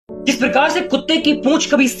जिस प्रकार से कुत्ते की पूंछ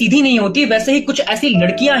कभी सीधी नहीं होती, वैसे ही कुछ ऐसी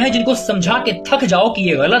लड़कियां हैं जिनको समझा के थक जाओ कि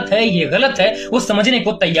ये गलत है, ये गलत है, वो समझने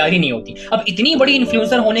को तैयार ही नहीं होती। अब इतनी बड़ी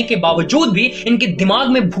इन्फ्लुएंसर होने के बावजूद भी इनके दिमाग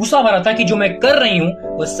में भूसा भरा था कि जो मैं कर रही हूं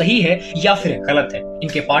वो सही है या फिर गलत है।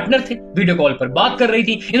 इनके पार्टनर थे, वीडियो कॉल पर बात कर रही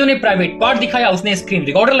थी, इन्होंने प्राइवेट पार्ट दिखाया, उसने स्क्रीन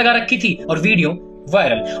रिकॉर्डर लगा रखी थी और वीडियो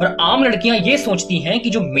वायरल। और आम लड़कियां ये सोचती हैं कि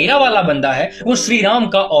जो मेरा वाला बंदा है वो श्री राम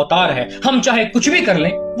का अवतार है, हम चाहे कुछ भी कर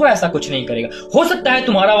लें वो ऐसा कुछ नहीं करेगा। हो सकता है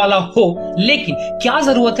तुम्हारा वाला हो, लेकिन क्या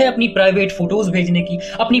जरूरत है अपनी प्राइवेट फोटोज भेजने की,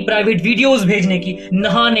 अपनी प्राइवेट वीडियोस भेजने की,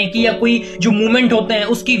 नहाने की या कोई जो मूवमेंट होते हैं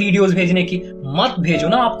उसकी वीडियोस भेजने की? मत भेजो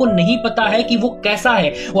ना। आपको नहीं पता है कि वो कैसा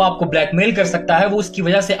है, वो आपको ब्लैकमेल कर सकता है, वो उसकी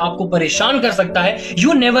वजह से आपको परेशान कर सकता है।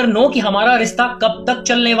 यू नेवर नो कि हमारा रिश्ता कब तक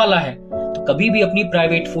चलने वाला है। तो कभी भी अपनी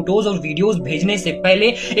प्राइवेट फोटोज और वीडियोस भेजने से पहले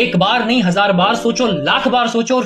एक बार नहीं 1000 बार सोचो, लाख बार सोचो।